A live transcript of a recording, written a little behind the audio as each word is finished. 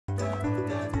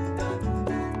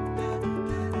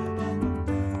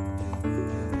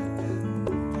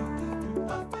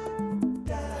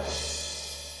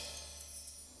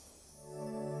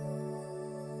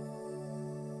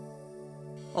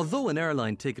Although an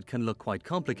airline ticket can look quite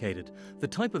complicated, the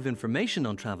type of information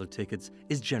on travel tickets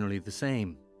is generally the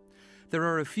same. There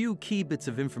are a few key bits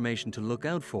of information to look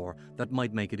out for that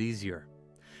might make it easier.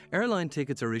 Airline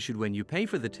tickets are issued when you pay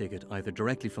for the ticket either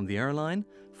directly from the airline,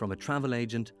 from a travel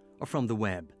agent, or from the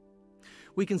web.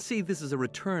 We can see this is a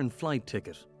return flight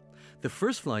ticket. The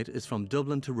first flight is from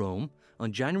Dublin to Rome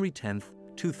on January 10th,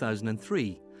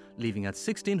 2003, leaving at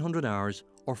 1600 hours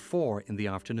or 4 in the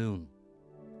afternoon.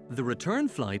 The return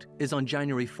flight is on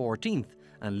January 14th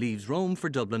and leaves Rome for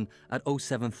Dublin at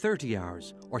 0730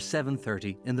 hours or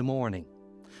 7:30 in the morning.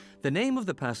 The name of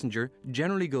the passenger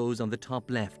generally goes on the top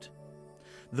left.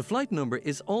 The flight number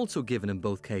is also given in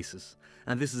both cases,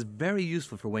 and this is very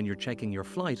useful for when you're checking your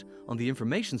flight on the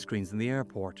information screens in the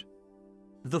airport.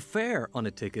 The fare on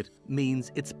a ticket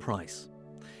means its price.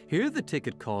 Here the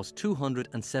ticket costs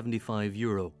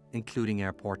 €275, including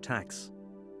airport tax.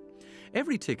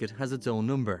 Every ticket has its own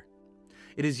number.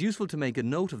 It is useful to make a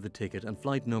note of the ticket and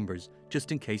flight numbers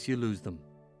just in case you lose them.